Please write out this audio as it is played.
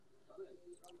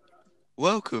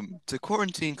Welcome to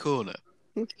Quarantine Corner.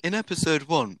 In episode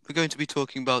 1, we're going to be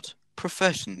talking about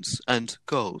professions and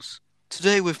goals.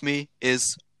 Today with me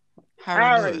is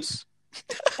Harry Lewis.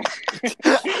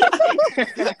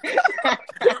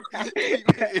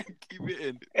 Keep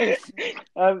it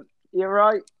in. You're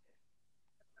right.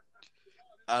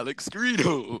 Alex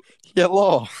Greeno.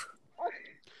 Hello.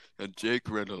 And Jake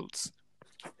Reynolds.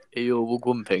 You're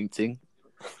one painting.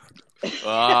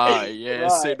 Ah, yeah,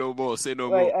 Right. say no more.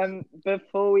 Wait,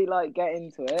 before we get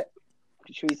into it,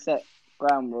 should we set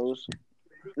ground rules?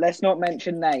 Let's not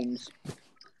mention names.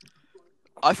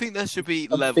 I think there should be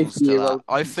A levels to 50-year-old. that.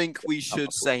 I think we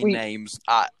should say We- names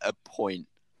at a point.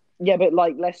 Yeah, but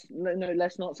let's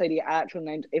not say the actual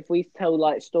names. If we tell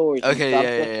stories, and Okay, stuff,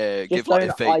 yeah. just Give a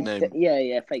don't fake name.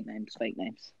 Yeah, fake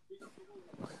names.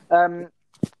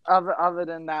 Other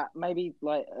than that, maybe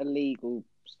illegal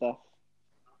stuff.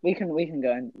 We can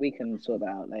go and we can sort that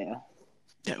out later.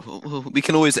 Yeah, well, we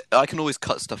can always. I can always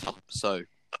cut stuff up. So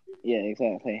Yeah,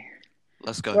 exactly.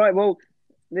 let's go. Right. Well,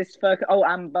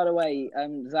 and by the way,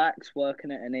 Zach's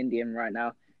working at an Indian right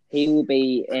now. He will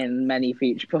be in many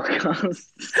future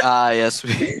podcasts. Yes,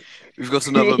 we've got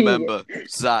another member,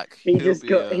 Zach.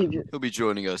 He'll be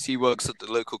joining us. He works at the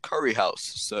local curry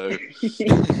house, so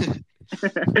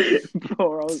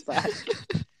Poor old Zach.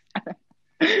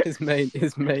 His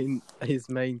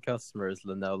main customer is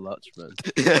Linnell Lutchman.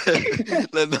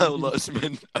 Linnell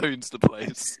Lutchman owns the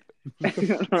place.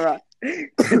 Right.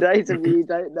 For those of you who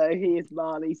don't know, he is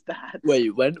Marley's dad. Wait,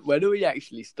 when are we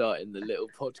actually starting the little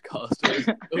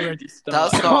podcast? We're already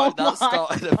started. That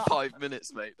started in 5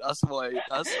 minutes, mate. That's why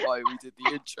we did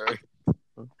the intro.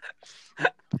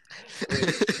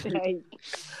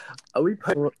 Are we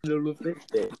putting all of this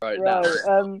in right now?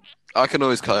 Right. I can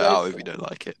always cut it out if you don't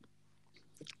like it.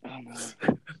 Oh,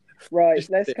 no. Right. Just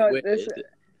a Let's bit cut weird, this.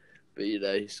 But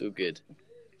it's all good.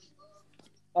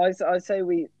 I say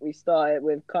we start it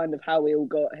with kind of how we all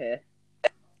got here.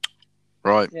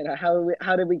 Right. You know,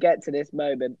 how did we get to this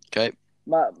moment? Okay.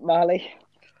 Marley.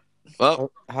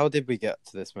 Well, How did we get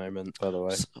to this moment, by the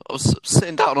way? I was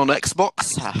sitting down on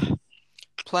Xbox,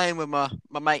 playing with my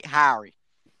mate Harry,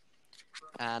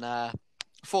 and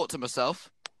thought to myself,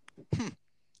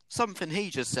 something he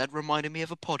just said reminded me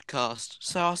of a podcast.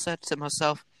 So I said to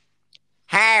myself,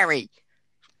 Harry,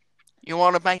 you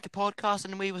want to make a podcast?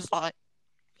 And we was like,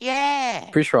 yeah.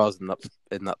 Pretty sure I was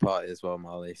in that party as well,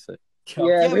 Marley. So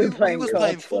Yeah, we were playing was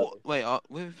COD. playing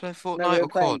we were playing Fortnite No, we or were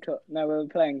playing. COD. No, we were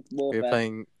playing Warfare. we were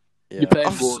playing. Yeah. You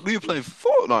playing We were playing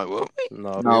Fortnite, weren't we?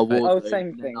 No, No, we were Oh, Warzone, same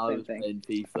and thing, then I same was thing. playing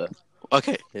FIFA.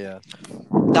 Okay, yeah.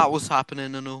 that was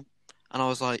happening and all, and I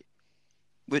was like,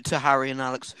 to Harry and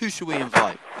Alex, who should we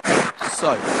invite?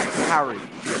 So Harry,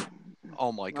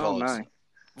 oh my god, Oh, no.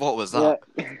 what was that?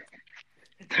 Yeah.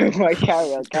 Don't worry, carry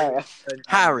on.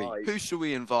 Harry, who should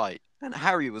we invite? And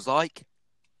Harry was like,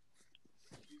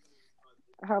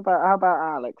 How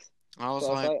about Alex? I was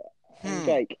So like, and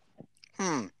Jake.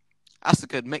 That's a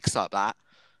good mix-up, that.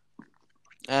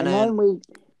 And then we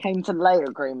came to the later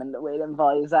agreement that we'd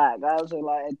invite Zach. That was a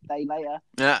day later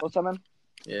yeah, or something.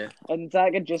 Yeah. And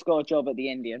Zach had just got a job at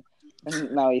the Indian,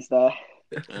 and now he's there.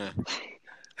 yeah.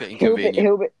 Bit He'll be.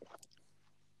 inconvenient.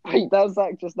 Wait, that was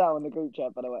Zach just now in the group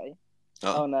chat, by the way.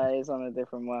 Oh. Oh no, he's on a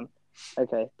different one.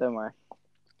 Okay, don't worry.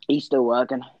 He's still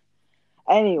working.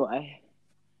 Anyway,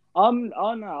 oh no,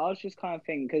 I was just kind of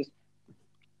thinking because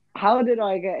how did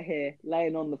I get here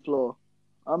laying on the floor?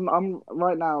 I'm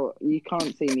right now. You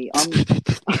can't see me.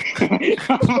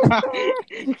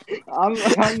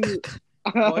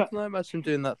 Why can I imagine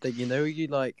doing that thing? You know,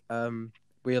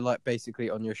 we're basically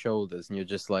on your shoulders, and you're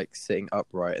just sitting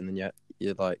upright, and then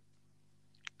you're like.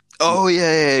 Oh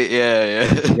yeah. Yeah,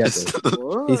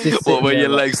 Whoa. He's just Well, sitting when there, your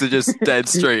legs are just dead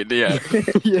straight in the air.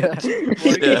 yeah.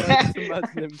 Why can Yeah. I just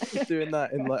imagine him doing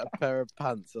that in a pair of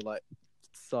pants or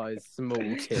size small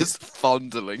kids? Just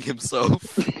fondling himself.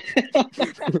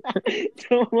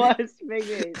 The worst thing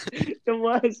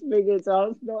is, I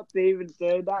was not even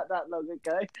doing that long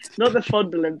ago. Not the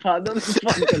fondling part, not the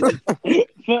fondling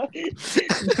part.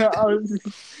 but I was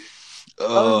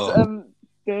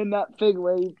doing that thing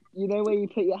where where you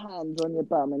put your hands on your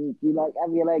bum and you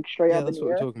have your legs straight Yeah, up in that's the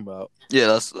what air. we're talking about. Yeah,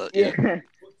 that's yeah.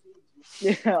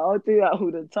 Yeah, I'll do that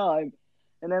all the time.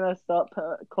 And then I start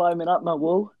climbing up my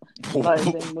wall. Like,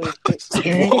 then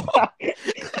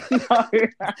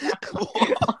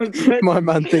My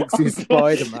man thinks he's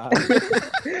Spider-Man.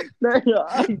 No,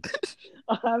 I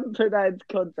haven't put that into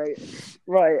context.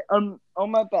 Right, on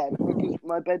my bed, because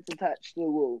my bed's attached to the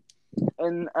wall.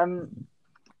 And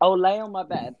I'll lay on my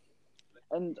bed,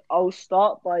 and I'll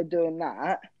start by doing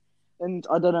that. And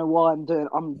I don't know why I'm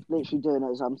literally doing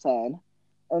it as I'm saying.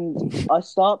 and I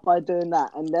start by doing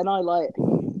that, and then I like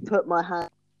put my hand,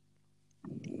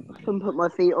 I can put my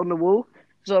feet on the wall,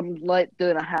 so I'm like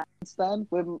doing a handstand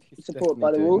with He's support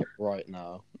by the definitely wall. doing it right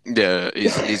now. Yeah,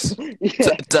 he's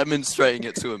Yeah, demonstrating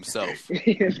it to himself.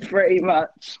 pretty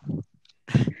much.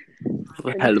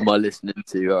 What the hell am I listening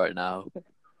to right now?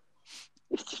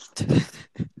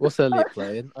 What's Elliot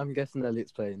playing? I'm guessing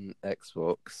Elliot's playing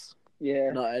Xbox.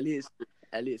 Yeah. No,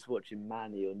 Elliot's watching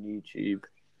Manny on YouTube.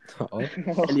 Oh.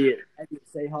 Elliot,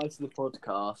 say hi to the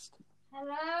podcast.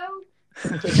 Hello?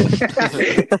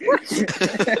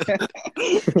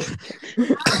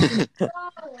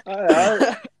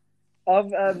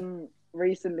 I've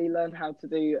recently learned how to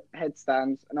do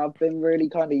headstands, and I've been really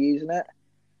kind of using it.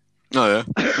 Oh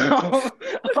yeah.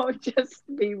 I'll just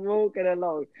be walking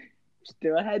along, just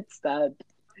do a headstand.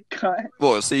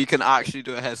 What? So you can actually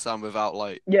do a headstand without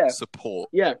like Yeah. support?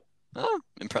 Yeah, Oh,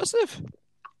 impressive.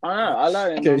 I know. I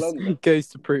learned it long. Goes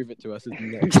to prove it to us. Is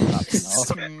next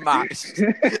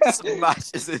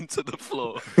Smashes into the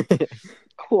floor.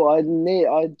 Oh, I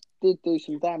did do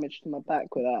some damage to my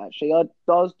back with that. Actually, I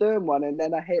was doing one, and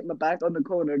then I hit my back on the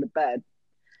corner of the bed.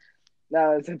 That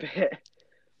was a bit.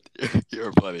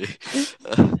 You're funny.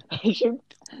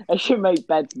 I should make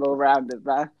beds more rounded,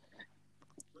 man.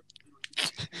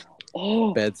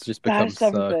 Oh, Beds just become That's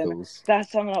something. circles.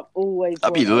 that's something I've always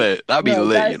That'd be wanted. lit. That'd be No,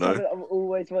 lit, that's you know. something I've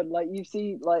always wanted. Like you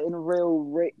see, like in real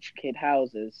rich kid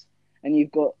houses, and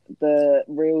you've got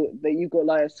you've got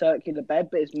like a circular bed,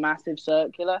 but it's massive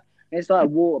circular, and it's like a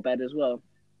water bed as well.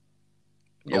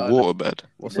 Yeah, A waterbed.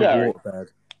 What's Yeah. a waterbed?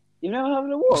 You know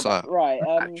having a What's water bed, that? right?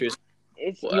 Mattress.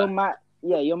 It's What?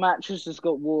 your mattress has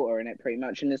got water in it, pretty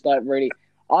much, and it's like really.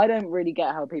 I don't really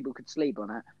get how people could sleep on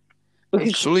it.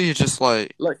 Because, Surely you're just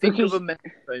like Like, think Because- of a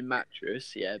Metro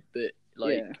mattress, yeah, but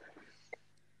like yeah.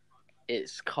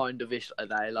 it's kind of ish like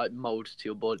that, like molds to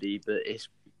your body, but it's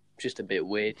just a bit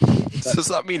weird. does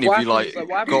that mean if What you like happens-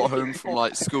 what got happens- home from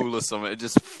like school or something, it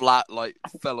just flat like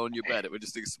fell on your bed, it would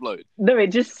just explode? No, it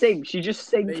just sinks. You just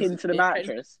sink Basically, into the if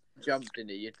mattress. Jumped in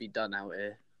it, you'd be done out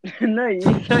here. no,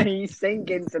 you sink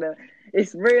into the.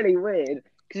 It's really weird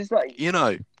because it's like You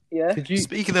know, yeah. Could you?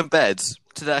 speaking of beds,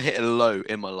 today I hit a low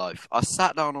in my life. I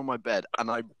sat down on my bed and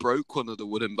I broke one of the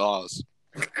wooden bars.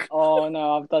 Oh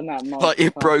no, I've done that. Like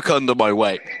it broke under my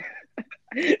weight.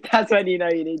 That's when you know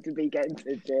you need to be getting to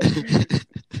the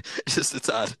gym. Just a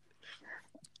tad.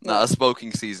 Nah,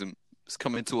 smoking season. It's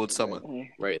coming towards summer.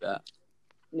 Rate that.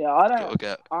 Yeah, I Gotta don't.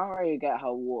 get. I don't really get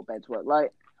how waterbeds work.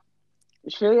 Like,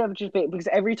 surely I've just been because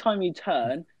every time you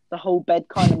turn, the whole bed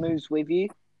kind of moves with you.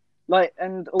 Like,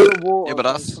 and all the water Yeah, but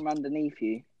comes that's- from underneath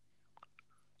you.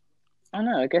 I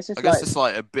know. I guess it's I guess like it's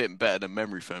like a bit better than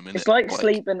memory foam, isn't it's it? like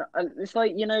sleeping. It's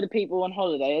like the people on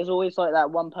holiday. There's always like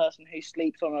that one person who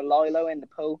sleeps on a lilo in the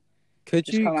pool. Could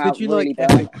Just you? come Could out you really like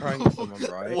bad. epic prank someone,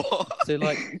 right? What? So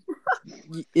like,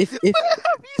 if Where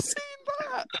have you seen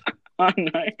that? I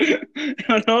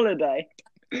know. On holiday.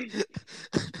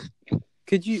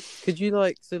 could you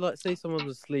like say someone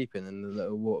was sleeping in the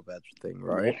little waterbed thing,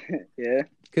 right? Yeah.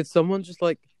 Could someone just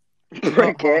like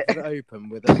Prick cut half it. of it open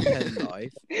with a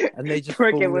penknife and they just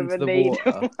Prick fall it with into a the needle.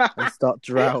 water and start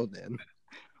drowning?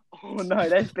 Oh no,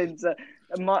 there's been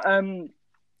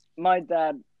my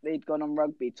dad, he'd gone on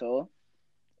rugby tour.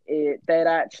 They'd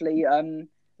actually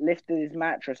lifted his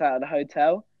mattress out of the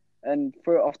hotel and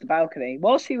threw it off the balcony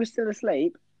whilst he was still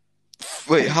asleep.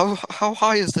 Wait, how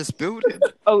high is this building?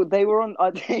 Oh, they were on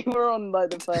like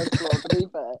the first floor. To be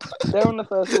fair, they're on the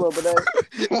first floor, but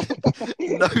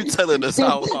No telling us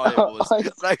how high it was.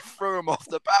 I- They threw him off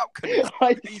the balcony.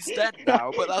 I, He's dead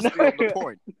now, but that's No. beyond the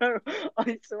point. No,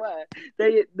 I swear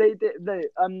they did.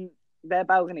 Their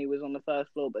balcony was on the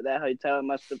first floor, but their hotel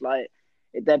must have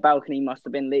their balcony must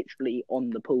have been literally on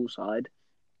the poolside.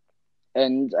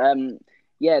 And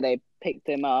yeah, they picked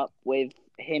him up with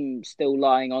him still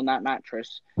lying on that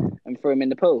mattress and threw him in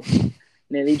the pool,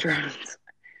 nearly drowned.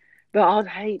 But I'd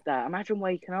hate that. Imagine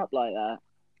waking up like that.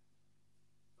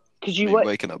 Because I you mean, wake.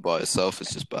 waking up by itself is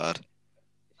just bad.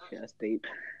 Yeah, that's deep.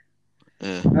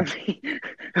 Yeah.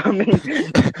 I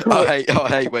mean, I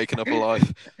hate waking up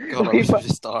alive. God, I wish I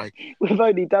just die. we've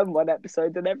only done one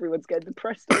episode and everyone's getting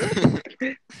depressed.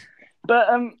 But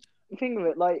think of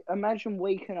it, like imagine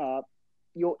waking up,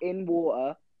 you're in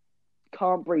water,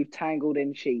 can't breathe, tangled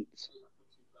in sheets.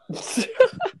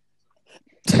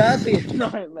 That'd be a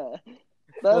nightmare.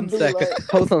 One That'd be second, like,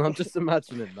 hold on, I'm just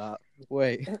imagining that.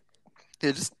 Wait,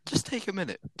 Yeah, just take a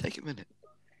minute. Take a minute.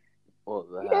 What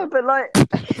the yeah, hell? but like,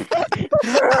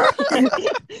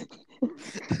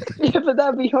 yeah, but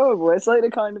that'd be horrible. It's like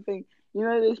the kind of thing you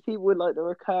know, there's people with like the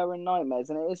recurring nightmares,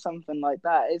 and it is something like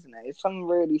that, isn't it? It's something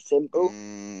really simple,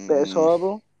 but it's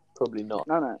horrible. Probably not.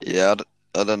 No. Yeah,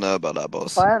 I don't know about that,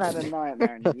 boss. I haven't had a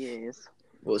nightmare in years.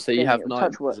 Well, so you Thing, have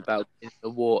touch wood. nightmares about in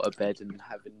the waterbed and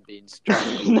having been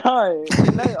strangled. No,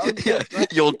 I'm Yeah,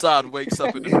 just, your dad wakes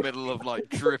up in the middle of like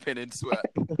dripping in sweat.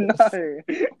 no.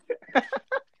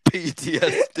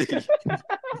 PTSD.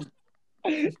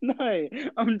 No,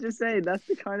 I'm just saying that's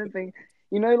the kind of thing.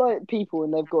 You know, like people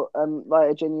when they've got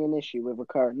like a genuine issue with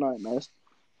recurrent nightmares.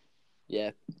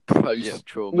 Yeah,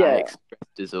 post-traumatic stress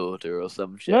disorder or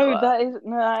some shit. No, like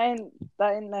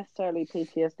that ain't necessarily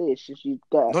PTSD. It's just you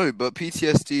get No, but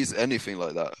PTSD is anything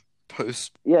like that.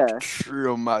 yeah,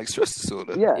 Post-traumatic stress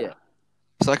disorder. yeah.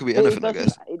 So that could be But anything, I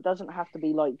guess. It doesn't have to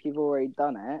be like you've already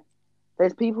done it.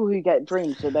 There's people who get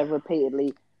dreams that they've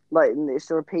repeatedly, like, it's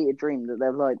a repeated dream that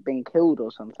they've like been killed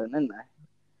or something, isn't there?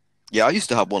 Yeah, I used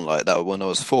to have one like that when I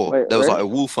was 4. Wait, there was really? like a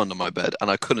wolf under my bed,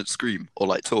 and I couldn't scream or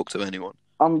like talk to anyone.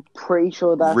 I'm pretty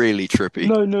sure that's Really trippy.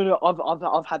 No.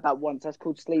 I've had that once. That's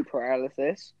called sleep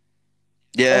paralysis.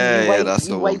 Yeah, that's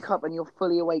the You one. wake up and you're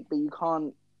fully awake, but you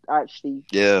can't actually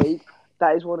Yeah. speak.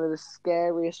 That is one of the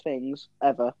scariest things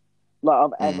ever, like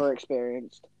I've ever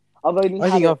experienced. I've had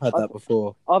that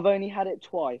before. I've only had it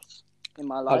twice in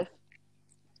my life.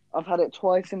 I've had it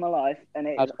twice in my life, and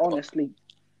it's honestly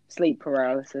sleep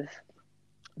paralysis.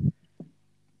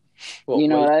 what, you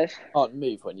know where what you that is? can't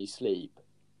move when you sleep.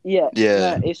 Yeah.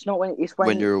 Yeah. No, it's not When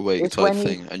you're awake it's type when you-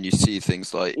 thing, and you see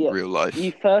things like real life.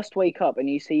 You first wake up and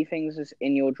you see things as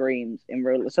in your dreams in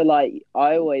real. So like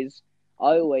I always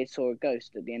saw a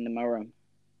ghost at the end of my room.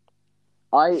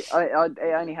 It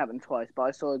only happened twice, but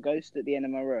I saw a ghost at the end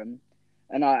of my room,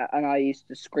 and I used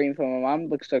to scream for my mum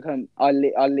because I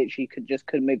literally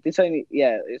couldn't move. It's only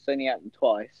happened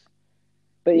twice,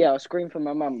 but yeah, I screamed for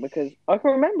my mum because I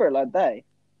can remember it like day.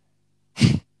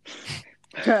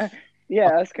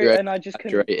 Yeah, I screamed and I just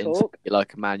couldn't talk. You're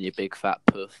like a man, you big fat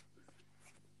puff.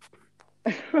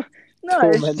 No,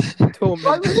 Torment for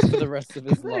the rest of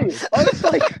his life. I was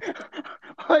like,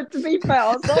 to be fair,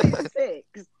 I was like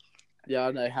 6. Yeah,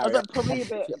 I know. I was like, probably a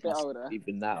bit older.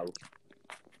 Even now.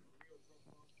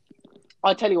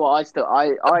 I tell you what,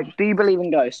 I do you believe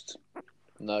in ghosts?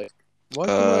 No.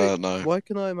 No. Why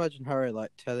can I imagine Harry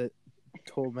like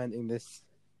tormenting this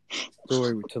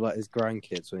story to like his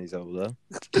grandkids when he's older?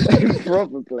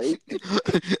 Probably.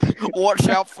 Watch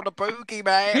out for the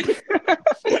boogeyman.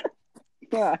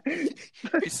 Yeah.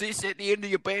 He sits at the end of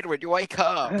your bed when you wake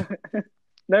up.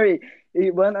 No,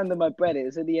 it weren't under my bed. It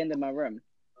was at the end of my room.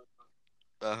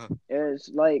 It was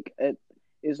like at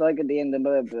the end of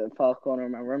the far corner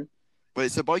of my room. Wait,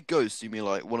 so by ghost you mean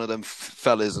like one of them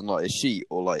fellas in like a sheet,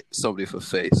 or like somebody with a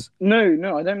face?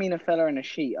 No, I don't mean a fella in a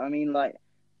sheet. I mean like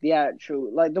the actual,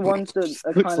 like the ones that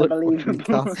are Looks kind of like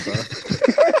believable.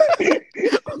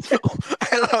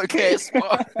 Hello, Casper.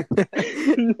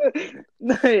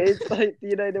 No, it's like,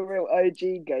 you know, the real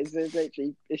OG ghost. There's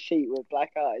literally a sheet with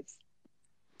black eyes.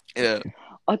 Yeah.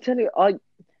 I tell you, I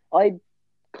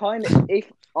kind of,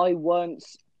 if I weren't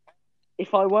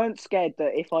scared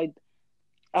that if I,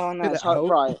 oh no, it's Help.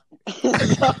 right.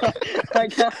 I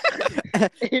can't,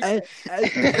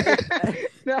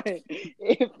 no,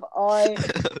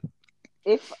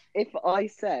 if I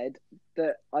said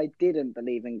that I didn't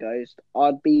believe in ghosts,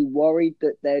 I'd be worried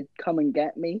that they'd come and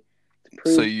get me. To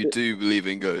prove So you do believe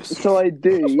in ghosts? So I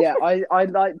do, yeah. I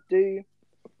like do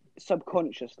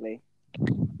subconsciously,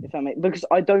 if that makes, because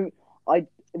I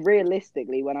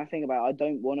realistically, when I think about it, I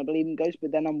don't want to believe in ghosts,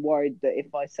 but then I'm worried that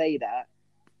if I say that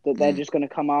they're just going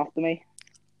to come after me.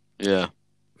 Yeah.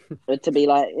 To be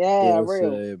like, yeah,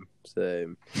 real.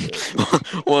 Same.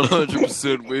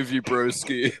 100% with you,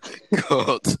 broski.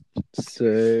 God. So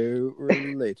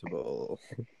relatable.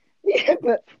 Yeah,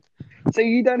 but so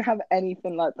you don't have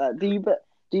anything like that, do you? But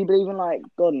do you believe in like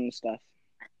God and stuff?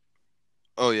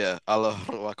 Oh yeah, Allah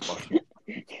Akbar.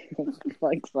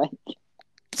 Like, what,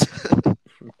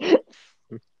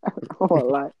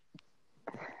 like?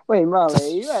 Wait,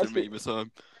 Marley, you actually,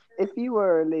 if you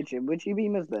were a religion, would you be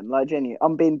Muslim? Like, genuine?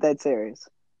 I'm being dead serious.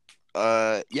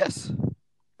 Yes.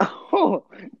 Oh,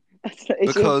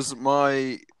 because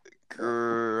my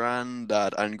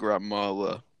granddad and grandma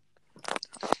were.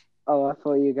 Oh, I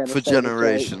thought you were going to for say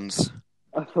generations.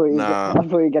 I thought you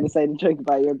were going to say the joke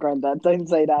about your granddad. Don't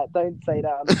say that. Don't say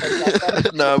that on the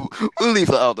podcast. No, we'll leave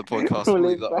that out of the podcast. We'll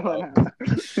leave leave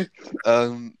that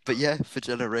out. But yeah, for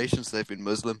generations they've been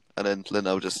Muslim, and then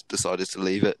Linnell just decided to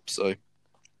leave it, so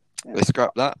they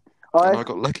scrapped that, and I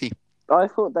got lucky. I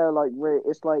thought they were like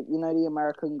it's like, you know, the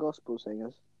American gospel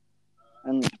singers,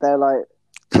 and they're like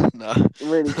No,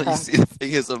 really. you see, the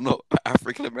thing is, I'm not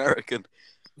African American.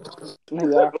 No,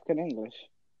 you're African English.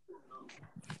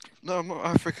 No, I'm not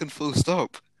African. Full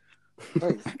stop.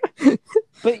 But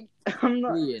I'm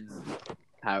not. Ian,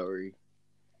 Harry.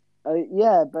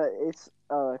 Yeah, but it's.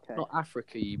 Oh, okay. Not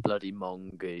Africa, you bloody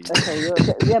mongoose. Okay,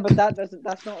 yeah, but that's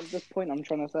not the point I'm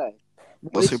trying to say.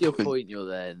 What's What's your your point you're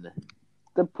then?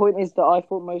 The point is that I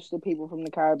thought most of the people from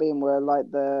the Caribbean were like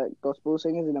the gospel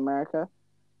singers in America,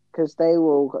 because they're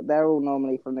all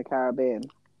normally from the Caribbean.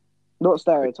 Not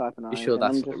stereotyping. You sure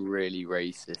that's not really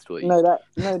racist? What you No, that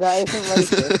isn't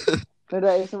racist. No,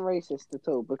 that isn't racist at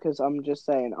all. Because I'm just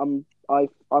saying, I'm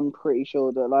pretty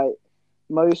sure that like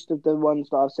most of the ones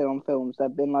that I've seen on films,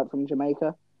 they've been like from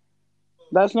Jamaica.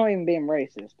 That's not even being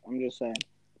racist. I'm just saying.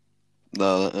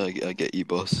 No, I get you,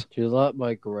 boss. Do you like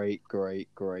my great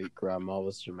grandma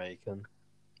was Jamaican?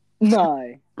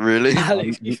 No. Really?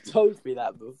 Alex, you told me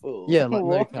that before. Yeah, like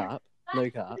What? no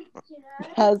cap.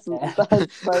 That's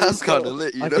That's kind of cool.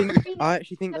 lit, you I know.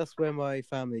 actually think that's where my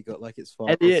family got like its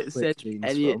father's Elliot quick said. genes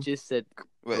Elliot from. just said.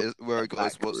 Where I got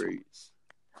this back what's roots.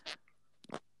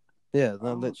 Yeah,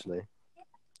 no, literally.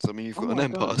 So, I mean, you've got Oh an my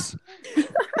M God. pass.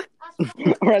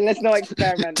 Alright, let's not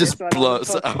experiment. Just this one on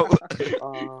blurts the it out.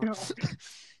 podcast.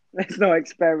 Let's not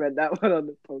experiment that one on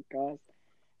the podcast.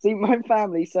 See, my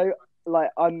family, so like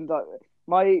I'm like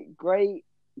my great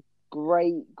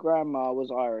grandma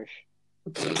was Irish.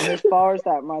 And as far as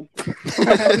that, my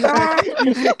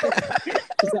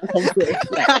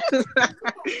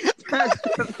That's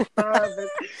the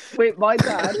furthest. Wait, my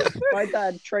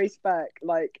dad traced back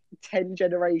like 10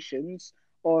 generations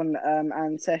on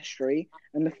Ancestry,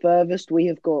 and the furthest we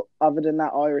have got other than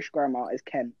that Irish grandma is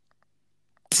Kent.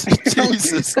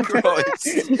 Jesus Christ.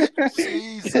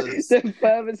 Jesus. The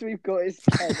furthest we've got is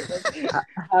Kent.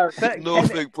 But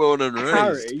Norfolk born and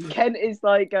raised. Harry, Kent is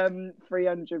like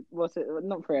 300. What's it?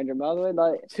 Not 300 miles away.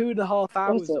 Like 2.5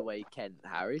 hours What's it? away, Kent.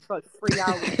 Harry, it's like 3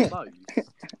 hours at most.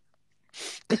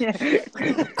 yeah.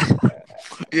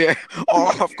 Yeah.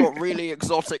 Oh, I've got really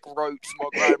exotic roots. My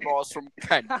grandma's from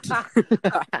Kent.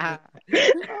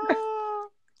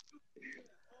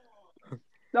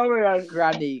 No,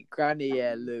 Granny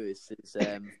Lewis is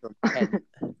from Kent.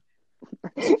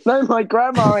 no, my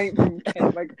grandma ain't from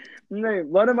Kent. No,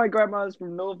 one of my grandmas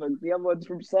from Norfolk. The other one's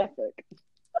from Suffolk.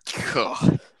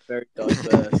 God. Very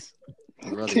diverse.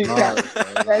 Bloody Two miles,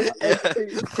 There's bro.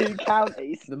 two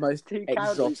counties. The most Two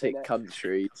counties in exotic it.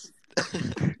 countries.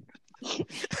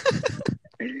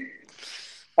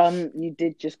 You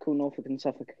did just call Norfolk and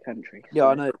Suffolk a country. Yeah,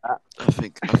 I know that. I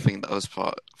think that was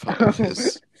part of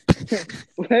his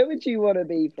Where would you want to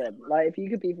be from? Like, if you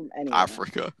could be from anywhere.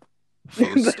 Africa.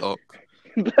 Full stop.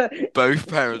 But Both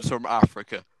parents from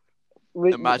Africa.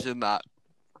 Imagine that.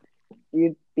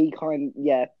 You'd be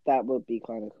yeah, that would be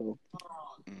kind of cool.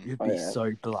 You'd Oh, be yeah.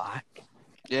 so black.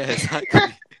 Yeah, exactly.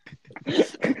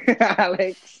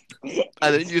 Alex.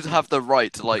 And then you'd have the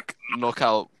right to like knock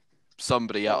out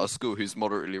somebody out of school who's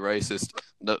moderately racist.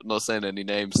 Not saying any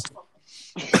names.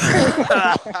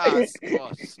 Squash.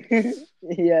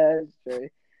 Yeah, it's true.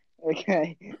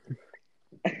 Okay.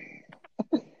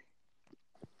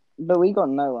 But we got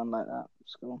no one like that at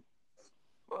school.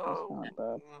 That's not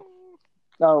bad.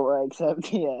 Oh,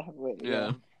 except, yeah.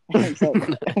 Yeah. Except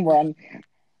one.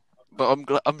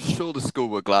 But I'm sure the school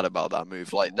were glad about that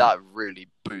move. Like that really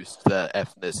boosts their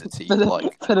ethnicity. For the,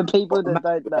 Like for the people that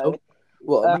don't know,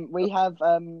 What? we have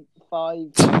 5.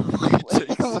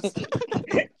 Jesus.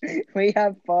 We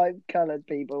have 5 coloured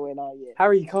people in our year.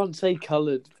 Harry, you can't say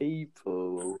coloured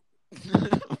people.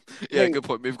 Yeah, good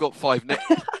point. We've got 5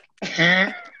 next.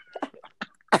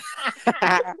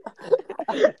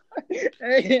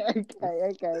 Okay.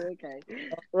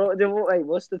 Well, wait,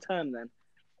 what's the term then?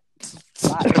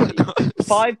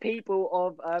 5 people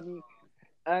of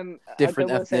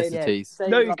Different I don't wanna say- ethnicities.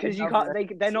 No, because you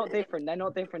can't. They're not different. They're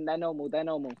not different. They're normal. They're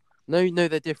normal. No,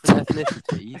 they're different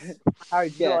ethnicities. Harry,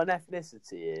 do you know Yeah. what an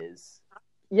ethnicity is?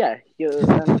 Yeah, you're.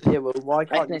 Yeah, well, why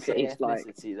can't you say Ethnicity is like-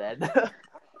 ethnicity then?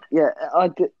 Yeah,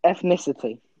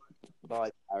 ethnicity.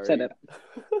 Right, Harry. Said it.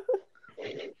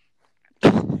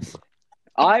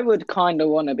 I would kind of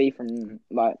want to be from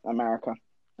like America.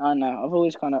 I know. I've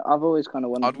always kind of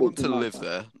wanted. I'd to be want to from live America.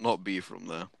 there, not be from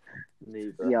there.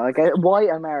 Neither. Yeah, I get white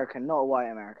American, not a white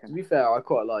To American. be fair, I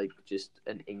quite like just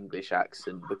an English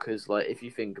accent because, like, if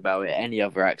you think about it, any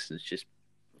other accent's just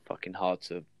fucking hard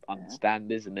to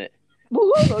understand, isn't it?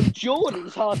 Well,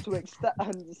 Geordie's hard to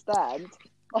understand.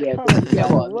 Yeah, I but can't you know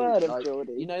get a what I mean, word like, of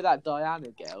Geordie. You know that Diana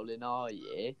girl in our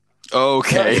year?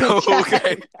 Okay,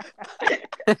 okay.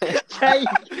 Jake.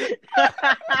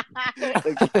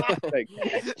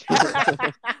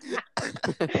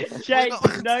 Jake,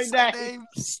 no name.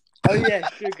 names. Oh yeah,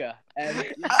 Sugar.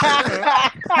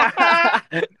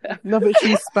 No, but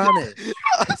she's Spanish.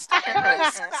 That's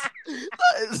racist.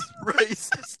 That is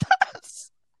racist.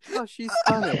 Oh, she's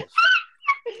Spanish.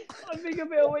 I think a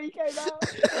bit of we came out.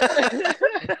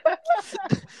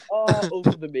 Oh, all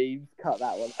the memes. Cut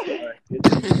that one.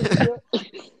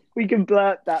 We can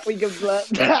blurt that. We can blurt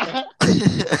that.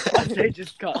 They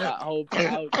just cut that whole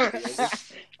crowd.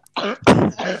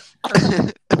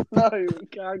 No, we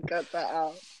can't cut that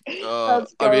out.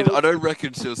 That's I mean, gold. I don't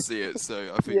reckon she'll see it,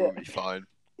 so I think Yeah. we'll be fine.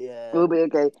 Yeah. We'll be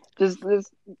okay. Just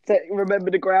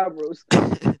remember the ground rules.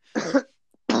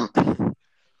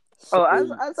 Oh,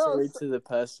 as I Sorry was... to the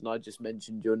person I just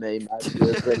mentioned your name as.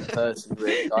 You're a great person,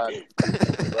 Rick. I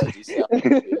heard you say I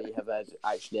really have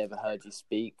actually ever heard you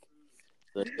speak.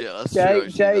 But, Yeah, that's Jake, true.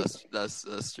 Jake. Actually.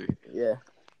 That's true. yeah.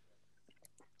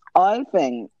 I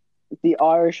think the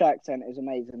Irish accent is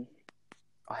amazing.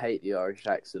 I hate the Irish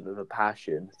accent with a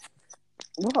passion.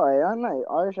 Why? I don't know.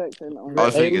 Irish accent. I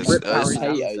think it's- Rip it's-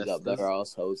 Harry's Potatoes up ancestors. their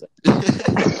assholes.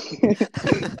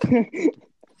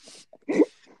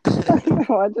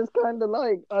 I just kind of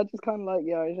like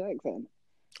the Irish accent.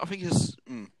 I think it's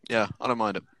yeah. I don't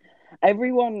mind it.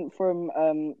 Everyone from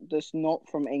that's not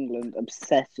from England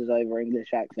obsesses over English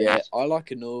accents. Yeah, I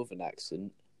like a northern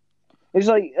accent. It's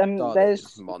like That there's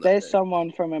is money. there's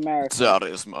someone from America. That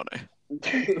is money.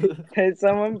 There's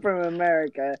someone from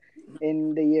America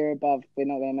in the year above. We're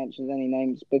not going to mention any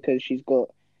names because she's got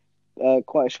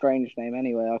quite a strange name.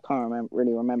 Anyway, I can't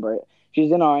really remember it.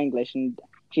 She's in our English and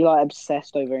she like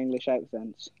obsessed over English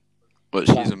accents. But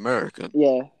she's American.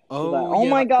 Yeah. Oh, She's like, oh yeah,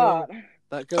 my that girl- god.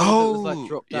 That girl that was Oh, like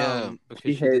dropped yeah. down because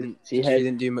She she had- didn't she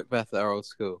had- do Macbeth at our old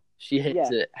school. She hits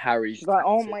Yeah. it, Harry's. She's like,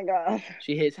 oh accent. my god.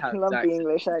 She hits I Harry's love the accent.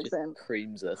 English and just accent.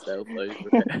 creams herself over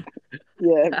it.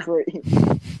 Yeah,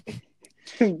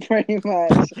 pretty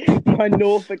much. My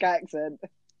Norfolk accent.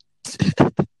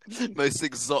 Most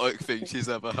exotic thing she's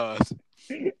ever heard.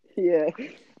 Yeah.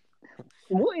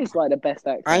 What is like the best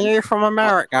accent? Are you from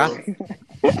America?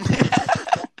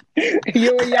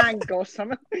 You're a Yank or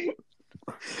something.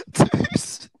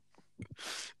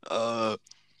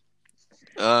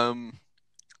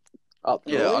 Up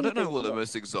Yeah, What I do you don't know think what the about-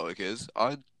 most exotic is.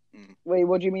 I Wait,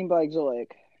 what do you mean by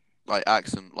exotic? like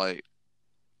accent, like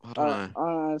I don't know. I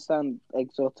don't understand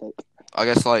exotic. I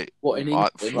guess like What in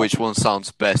English? which one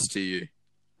sounds best to you?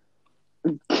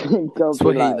 Go be like,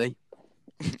 Swahili.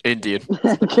 Indian.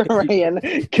 Korean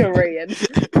is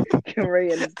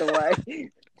the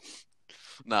way.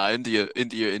 Nah,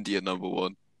 India number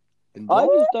one. I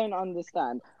just don't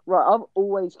understand. Right, I've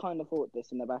always kind of thought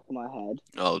this in the back of my head.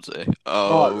 Oh dear.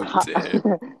 Oh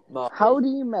dear. How do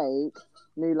you make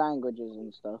new languages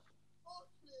and stuff?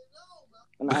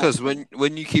 And Because accents?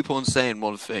 when you keep on saying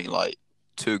one thing like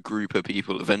to a group of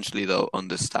people, eventually they'll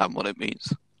understand what it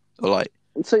means. Or like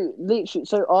So literally,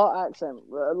 so our accent,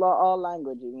 like our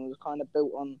language, even was kind of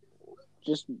built on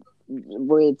just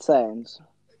weird sayings.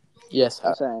 Yes,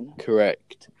 Saying,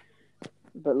 correct.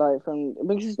 but like from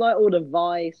because it's like all the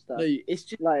vi stuff, No, it's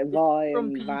just like vi from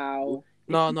and people. vow.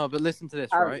 No, but listen to this,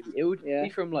 right? It would Yeah. be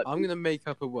from like. I'm gonna make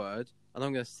up a word and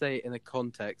I'm gonna say it in a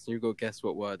context, and you've got to guess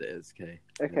what word it is. Okay.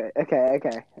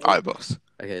 Okay. alright, boss.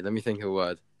 Okay. Let me think of a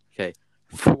word. Okay.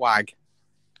 Fwag.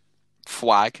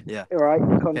 Flag. Yeah. All right,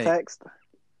 context.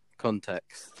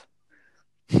 Context.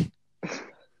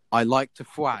 I like to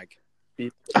fwag.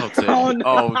 Oh dear. Oh, no.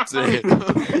 Oh dear.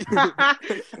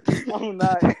 Oh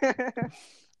no.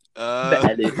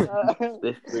 Belly.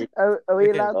 Are we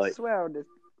allowed Like- to swear on this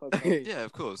podcast? yeah,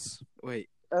 of course. Wait.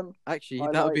 I Actually,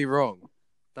 that would like- be wrong.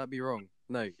 That'd be wrong.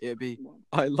 No, it'd be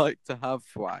I like to have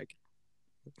fwag.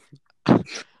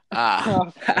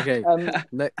 Ah. Okay.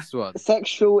 Next one.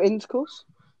 Sexual intercourse.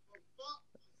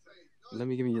 Let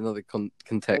me give you another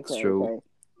contextual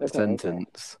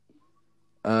sentence.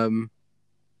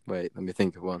 Wait, let me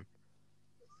think of one.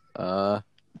 I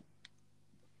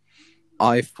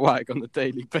fwag on a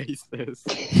daily basis.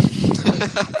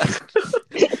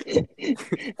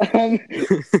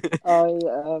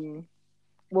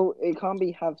 Well, it can't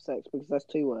be have sex because that's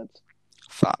two words.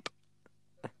 Fap.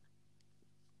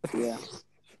 Yeah,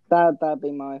 that'd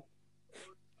be my.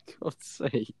 God's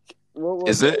sake. What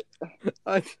was Is it?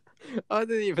 I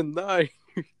didn't even know.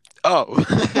 Oh.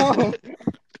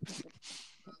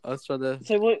 Oh, I was trying to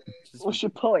so just, what's your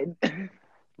point? I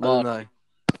don't know.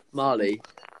 Marley,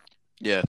 yeah.